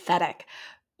synthetic.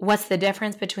 What's the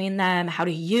difference between them? How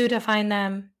do you define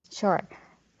them? Sure.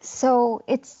 So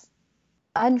it's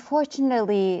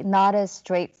unfortunately not as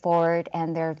straightforward,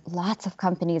 and there are lots of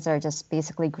companies that are just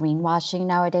basically greenwashing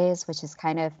nowadays, which is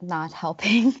kind of not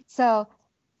helping. So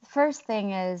the first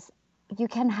thing is you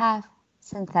can have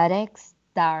synthetics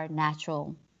that are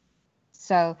natural.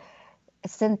 So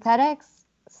synthetics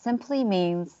simply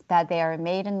means that they are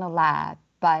made in the lab,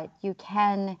 but you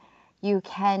can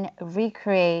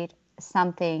recreate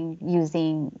something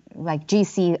using like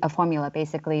GC, a formula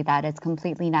basically that is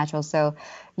completely natural. So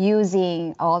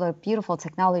using all the beautiful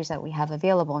technologies that we have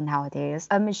available nowadays,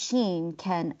 a machine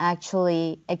can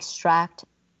actually extract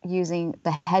using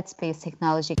the headspace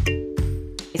technology.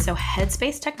 So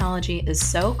headspace technology is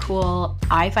so cool.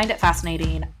 I find it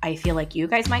fascinating. I feel like you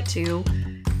guys might too.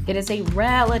 It is a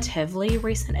relatively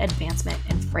recent advancement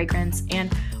in fragrance,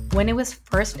 and when it was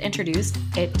first introduced,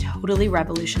 it totally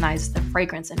revolutionized the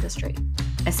fragrance industry.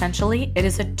 Essentially, it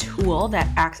is a tool that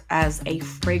acts as a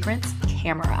fragrance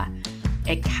camera.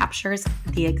 It captures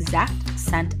the exact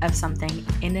scent of something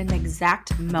in an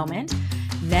exact moment,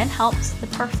 then helps the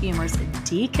perfumers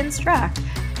deconstruct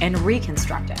and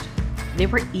reconstruct it. They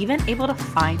were even able to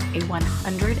find a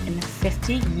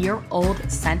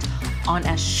 150-year-old scent on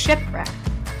a shipwreck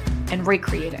and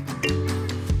recreate it.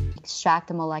 Extract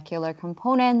the molecular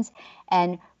components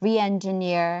and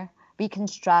reconstruct,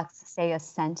 say, a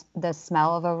scent, the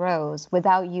smell of a rose,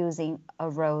 without using a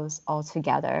rose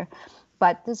altogether.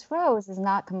 But this rose is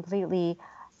not completely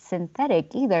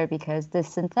synthetic either, because the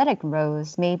synthetic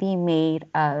rose may be made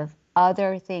of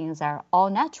other things that are all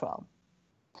natural.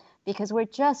 Because we're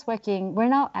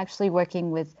not actually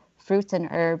working with fruits and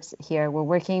herbs here. We're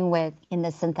working with, in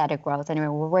the synthetic world anyway,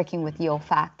 we're working with the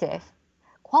olfactive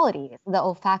qualities, the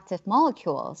olfactive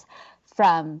molecules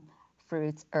from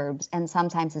fruits, herbs, and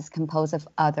sometimes it's composed of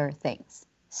other things.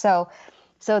 So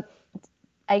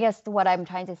I guess what I'm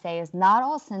trying to say is not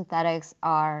all synthetics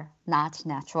are not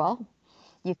natural.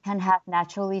 You can have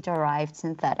naturally derived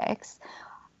synthetics.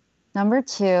 Number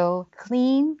two,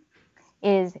 clean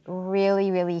is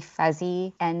really, really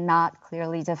fuzzy and not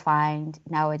clearly defined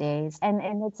nowadays. And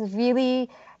it's a really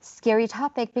scary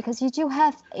topic, because you do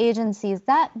have agencies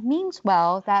that means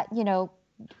well, that,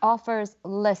 offers a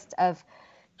list of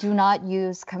do not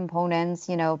use components,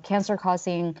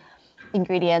 cancer-causing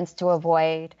ingredients to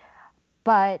avoid.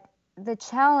 But the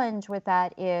challenge with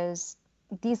that is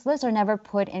these lists are never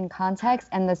put in context,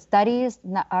 and the studies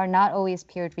are not always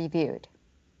peer-reviewed.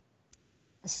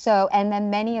 So, and then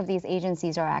many of these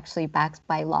agencies are actually backed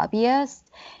by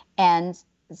lobbyists. And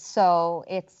so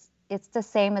it's the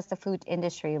same as the food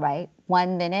industry, right?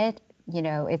 1 minute,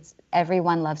 it's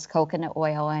everyone loves coconut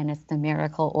oil and it's the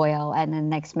miracle oil. And then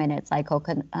next minute it's like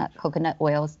coconut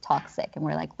oil is toxic. And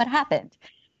we're like, what happened?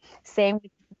 Same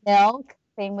with milk,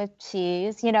 same with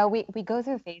cheese. We go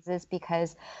through phases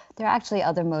because there are actually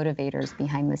other motivators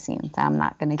behind the scenes that I'm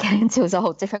not going to get into. It's a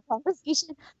whole different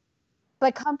conversation.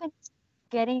 But companies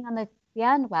getting on the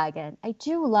bandwagon, I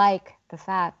do like the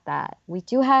fact that we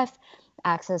do have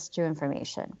access to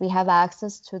information. We have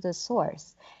access to the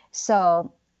source.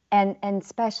 So, and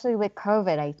especially with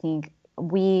COVID, I think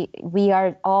we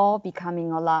are all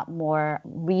becoming a lot more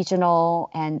regional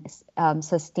and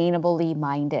sustainably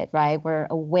minded, right? We're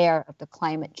aware of the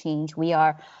climate change. We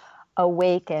are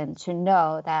awakened to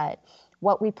know that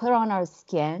what we put on our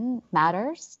skin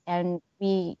matters, and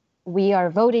we are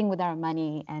voting with our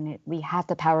money, and we have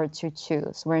the power to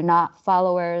choose. We're not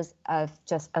followers of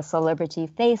just a celebrity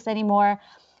face anymore.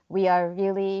 We are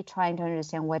really trying to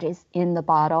understand what is in the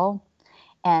bottle,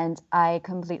 and I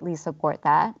completely support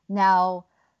that. Now,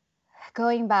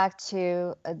 going back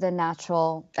to the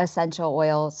natural essential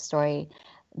oil story,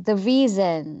 the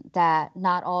reason that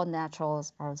not all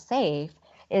naturals are safe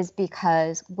is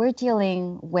because we're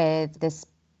dealing with this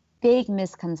big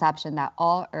misconception that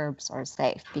all herbs are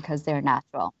safe because they're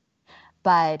natural.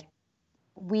 But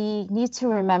we need to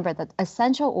remember that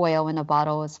essential oil in a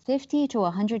bottle is 50 to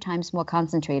 100 times more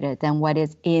concentrated than what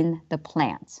is in the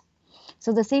plant.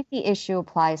 So the safety issue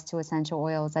applies to essential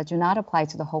oils that do not apply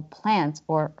to the whole plant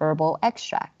or herbal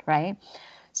extract, right?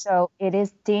 So it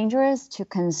is dangerous to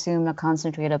consume a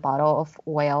concentrated bottle of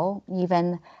oil,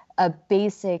 even a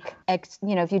basic, if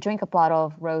you drink a bottle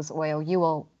of rose oil, you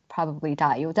will probably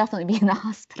die. You'll definitely be in the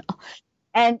hospital.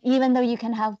 And even though you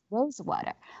can have rose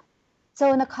water.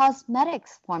 So in the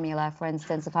cosmetics formula, for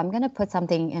instance, if I'm going to put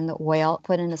something in the oil,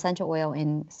 put an essential oil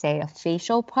in, say, a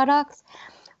facial product,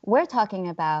 we're talking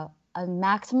about a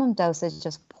maximum dosage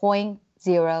just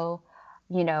 0.0,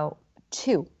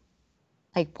 2,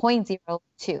 like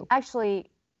 0.02. Actually,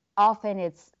 often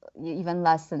it's even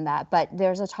less than that, but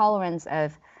there's a tolerance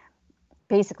of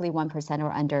basically 1% or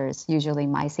under is usually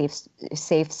my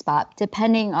safe spot.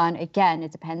 Depending on, again,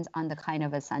 it depends on the kind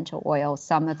of essential oil.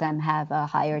 Some of them have a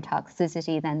higher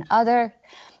toxicity than other.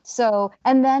 So,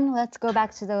 and then let's go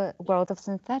back to the world of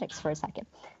synthetics for a second.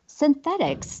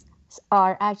 Synthetics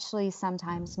are actually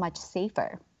sometimes much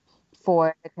safer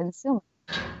for the consumer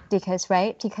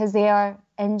because they are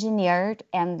engineered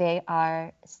and they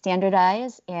are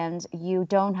standardized, and you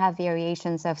don't have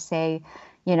variations of, say,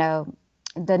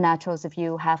 the naturals. If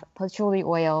you have patchouli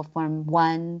oil from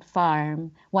one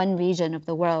farm, one region of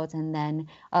the world, and then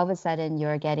all of a sudden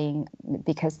you're getting,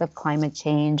 because of climate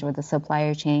change or the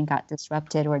supplier chain got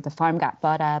disrupted or the farm got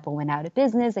bought up or went out of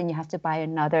business, and you have to buy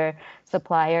another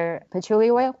supplier patchouli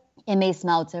oil, it may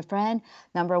smell different,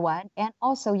 number one. And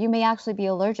also you may actually be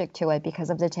allergic to it because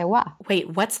of the terroir. Wait,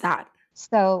 what's that?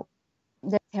 So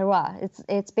the terroir,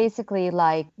 it's basically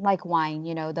like wine,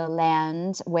 the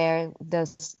land where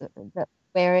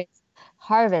where it's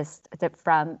harvested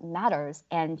from matters.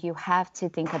 And you have to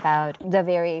think about the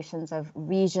variations of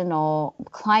regional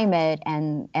climate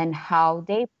and how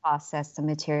they process the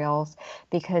materials,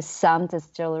 because some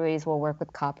distilleries will work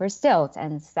with copper silt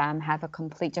and some have a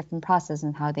complete different process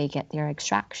in how they get their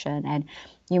extraction. And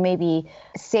you may be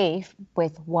safe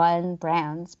with one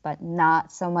brand, but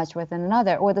not so much with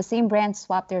another, or the same brand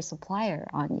swap their supplier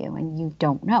on you and you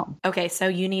don't know. Okay, so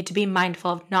you need to be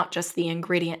mindful of not just the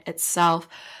ingredient itself,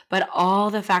 but all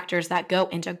the factors that go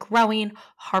into growing,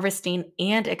 harvesting,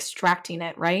 and extracting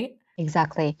it, right?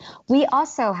 Exactly. We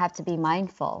also have to be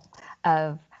mindful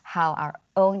of how our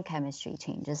own chemistry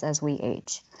changes as we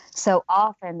age. So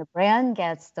often the brand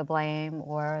gets the blame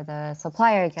or the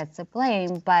supplier gets the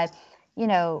blame, but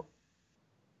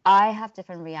I have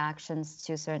different reactions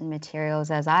to certain materials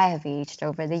as I have aged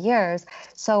over the years.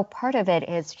 So part of it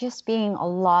is just being a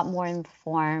lot more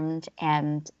informed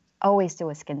and always do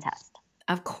a skin test.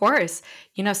 Of course.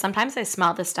 Sometimes I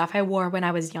smell the stuff I wore when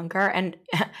I was younger and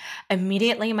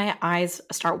immediately my eyes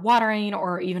start watering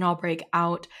or even I'll break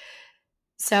out.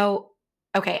 So,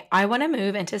 okay, I want to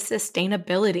move into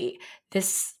sustainability.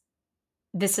 This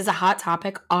is a hot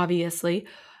topic, obviously.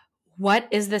 What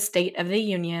is the state of the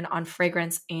union on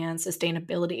fragrance and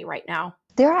sustainability right now?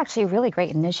 There are actually really great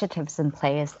initiatives in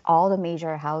place. All the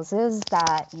major houses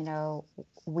that,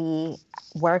 we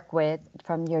work with,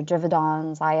 from your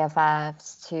Givaudan's,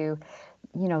 IFFs to,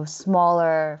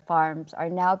 smaller farms, are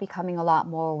now becoming a lot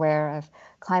more aware of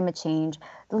climate change.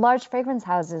 The large fragrance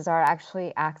houses are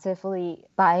actually actively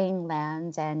buying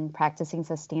land and practicing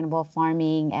sustainable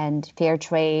farming and fair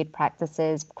trade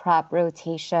practices, crop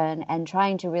rotation, and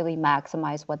trying to really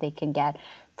maximize what they can get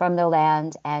from the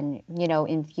land and,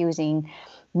 infusing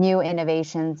new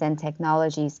innovations and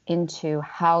technologies into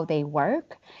how they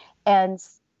work. And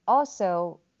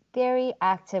also very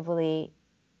actively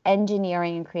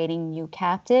engineering and creating new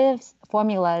captives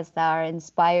formulas that are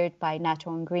inspired by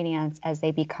natural ingredients as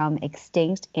they become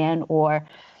extinct and or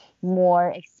more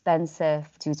expensive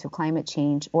due to climate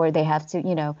change, or they have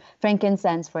to,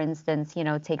 frankincense, for instance,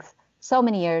 takes so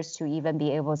many years to even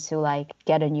be able to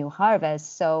get a new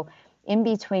harvest. So in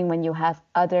between, when you have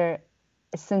other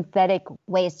synthetic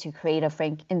ways to create a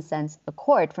frankincense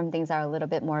accord from things that are a little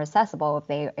bit more accessible, if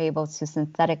they are able to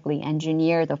synthetically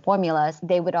engineer the formulas,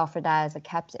 they would offer that as a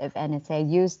captive and say,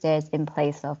 use this in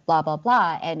place of blah, blah,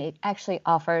 blah. And it actually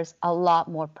offers a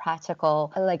lot more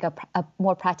practical, a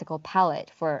more practical palette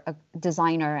for a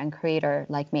designer and creator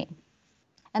like me.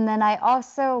 And then I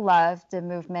also love the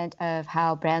movement of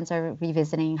how brands are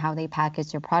revisiting how they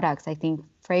package their products. I think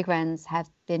fragrance have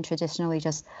been traditionally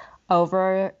just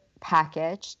over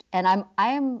packaged, and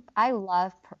I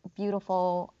love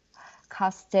beautiful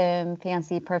custom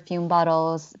fancy perfume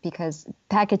bottles because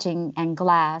packaging and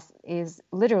glass is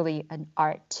literally an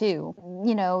art too.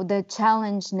 The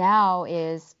challenge now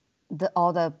is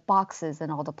all the boxes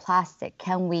and all the plastic.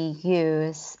 Can we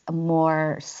use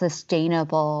more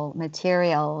sustainable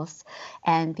materials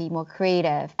and be more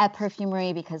creative? At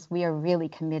Perfumery, because we are really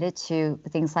committed to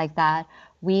things like that,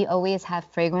 we always have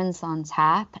fragrance on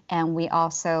tap, and we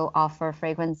also offer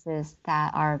fragrances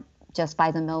that are just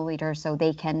by the milliliter, so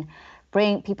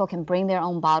people can bring their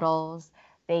own bottles.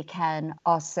 They can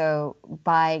also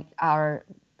buy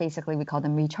basically we call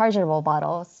them rechargeable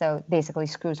bottles, so basically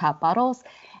screw top bottles,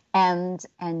 and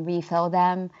refill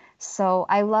them. So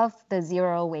I love the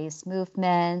zero waste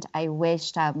movement. I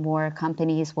wish that more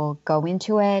companies will go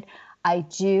into it. I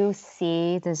do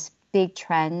see this big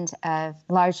trend of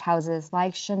large houses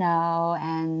like Chanel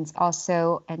and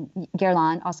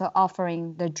Guerlain also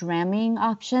offering the dramming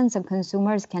option, so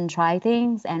consumers can try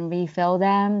things and refill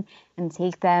them and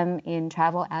take them in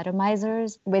travel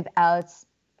atomizers without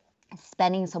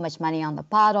spending so much money on the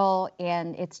bottle.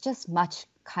 And it's just much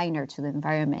kinder to the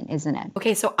environment, isn't it?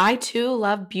 Okay, so I too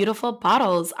love beautiful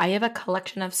bottles. I have a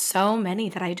collection of so many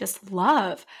that I just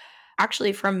love.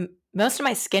 Actually, from most of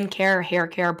my skincare, hair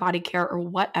care, body care, or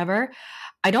whatever,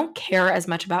 I don't care as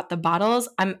much about the bottles.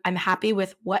 I'm happy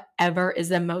with whatever is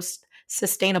the most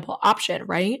sustainable option,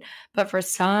 right? But for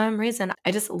some reason,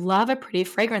 I just love a pretty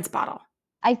fragrance bottle.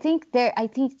 I think there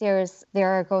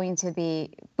are going to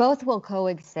be, both will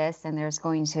coexist, and there's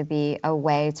going to be a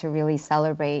way to really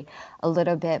celebrate a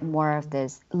little bit more of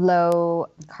this low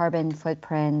carbon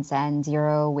footprints and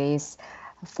zero waste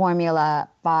formula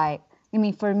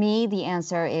for me, the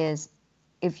answer is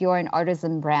if you're an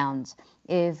artisan brand,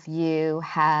 if you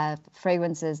have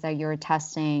fragrances that you're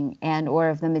testing or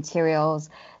of the materials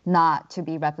not to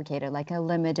be replicated, like a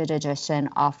limited edition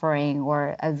offering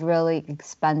or a really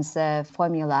expensive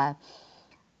formula,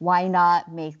 why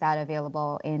not make that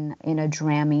available in a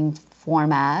dramming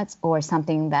format or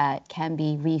something that can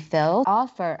be refilled?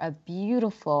 Offer a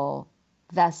beautiful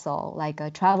vessel, like a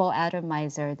travel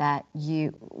atomizer that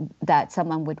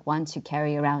someone would want to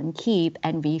carry around and keep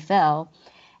and refill,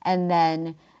 and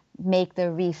then make the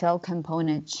refill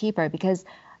component cheaper, because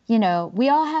we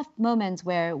all have moments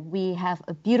where we have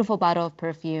a beautiful bottle of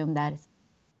perfume that is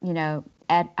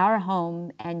at our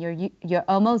home, and you're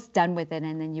almost done with it,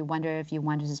 and then you wonder if you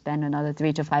wanted to spend another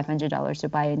 $300 to $500 to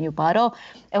buy a new bottle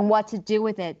and what to do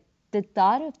with it. The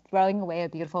thought of throwing away a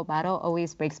beautiful bottle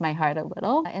always breaks my heart a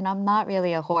little, and I'm not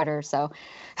really a hoarder, so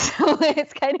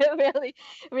it's kind of really,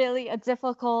 really a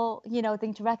difficult,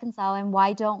 thing to reconcile. And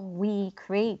why don't we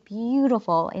create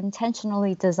beautiful,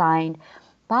 intentionally designed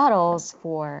bottles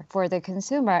for the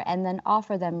consumer and then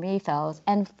offer them refills?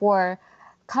 And for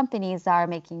companies that are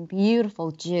making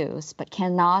beautiful juice but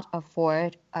cannot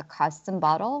afford a custom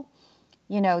bottle,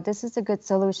 this is a good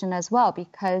solution as well,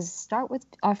 because start with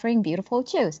offering beautiful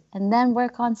juice and then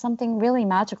work on something really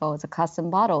magical as a custom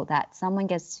bottle that someone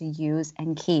gets to use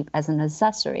and keep as an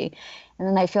accessory. And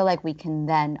then I feel like we can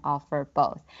then offer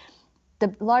both.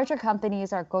 The larger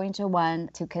companies are going to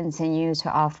want to continue to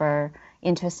offer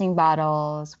interesting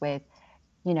bottles with,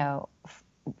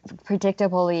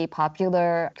 predictably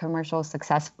popular commercially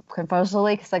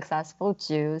successful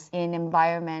juice in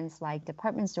environments like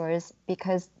department stores,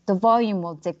 because the volume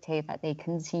will dictate that they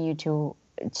continue to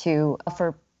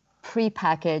offer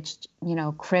prepackaged,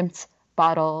 crimped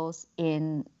bottles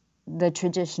in the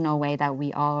traditional way that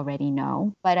we already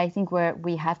know. But I think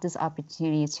we have this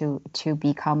opportunity to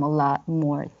become a lot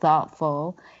more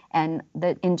thoughtful, and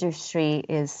the industry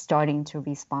is starting to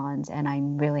respond, and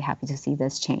I'm really happy to see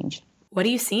this change. What are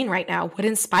you seeing right now? What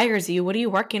inspires you? What are you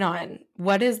working on?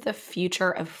 What is the future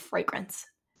of fragrance?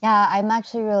 Yeah,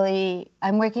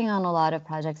 I'm working on a lot of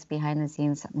projects behind the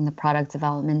scenes in the product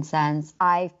development sense.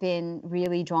 I've been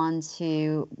really drawn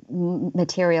to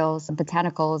materials,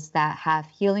 botanicals that have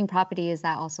healing properties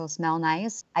that also smell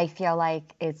nice. I feel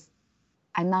like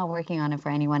I'm not working on it for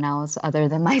anyone else other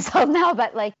than myself now,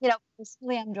 but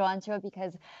personally I'm drawn to it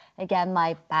because, again,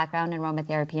 my background in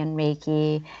aromatherapy and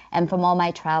Reiki, and from all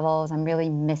my travels, I'm really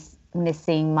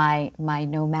missing my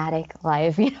nomadic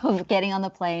life, getting on the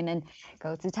plane and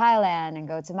go to Thailand and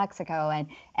go to Mexico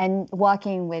and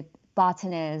walking with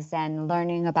botanists and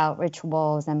learning about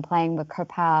rituals and playing with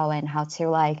cacao and how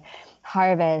to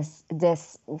harvest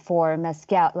this for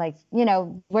mezcal,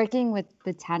 working with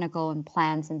botanical and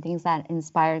plants and things that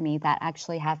inspire me that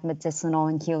actually have medicinal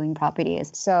and healing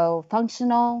properties. So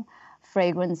functional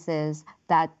fragrances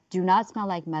that do not smell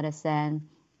like medicine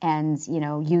and,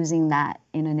 using that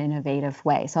in an innovative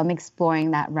way. So I'm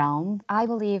exploring that realm. I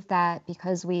believe that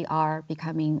because we are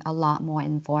becoming a lot more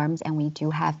informed and we do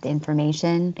have the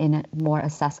information in a more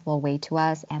accessible way to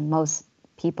us, and most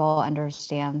people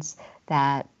understands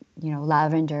that,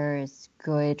 lavender is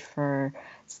good for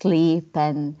sleep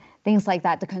and things like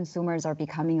that. The consumers are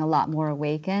becoming a lot more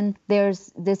awakened.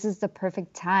 This is the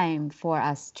perfect time for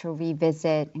us to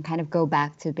revisit and kind of go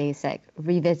back to basic,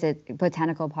 revisit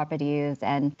botanical properties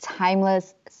and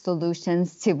timeless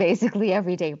solutions to basically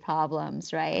everyday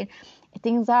problems, right?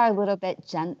 Things are a little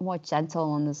bit more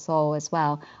gentle on the soul as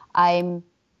well. I'm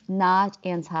not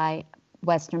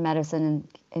anti-Western medicine.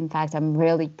 In fact, I'm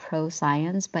really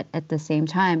pro-science, but at the same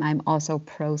time, I'm also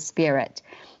pro-spirit.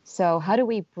 So how do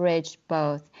we bridge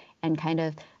both and kind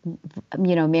of,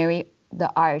 marry the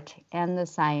art and the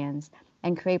science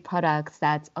and create products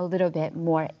that's a little bit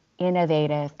more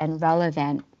innovative and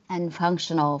relevant and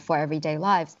functional for everyday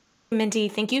lives? Mindy,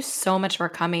 thank you so much for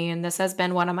coming. And this has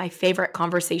been one of my favorite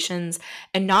conversations.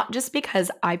 And not just because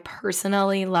I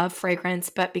personally love fragrance,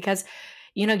 but because,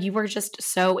 you were just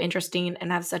so interesting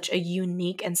and have such a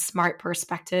unique and smart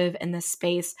perspective in this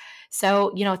space.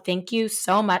 So, thank you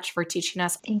so much for teaching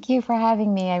us. Thank you for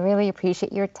having me. I really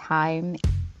appreciate your time.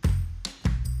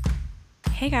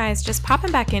 Hey guys, just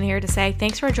popping back in here to say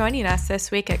thanks for joining us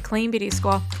this week at Clean Beauty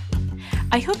School.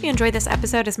 I hope you enjoyed this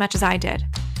episode as much as I did.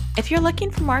 If you're looking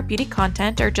for more beauty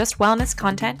content or just wellness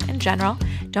content in general,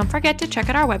 don't forget to check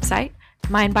out our website,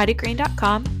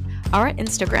 mindbodygreen.com, our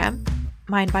Instagram,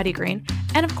 mindbodygreen,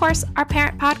 and of course, our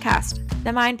parent podcast,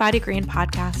 the Mind Body Green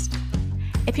Podcast.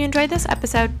 If you enjoyed this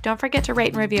episode, don't forget to rate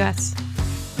and review us.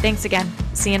 Thanks again.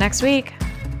 See you next week.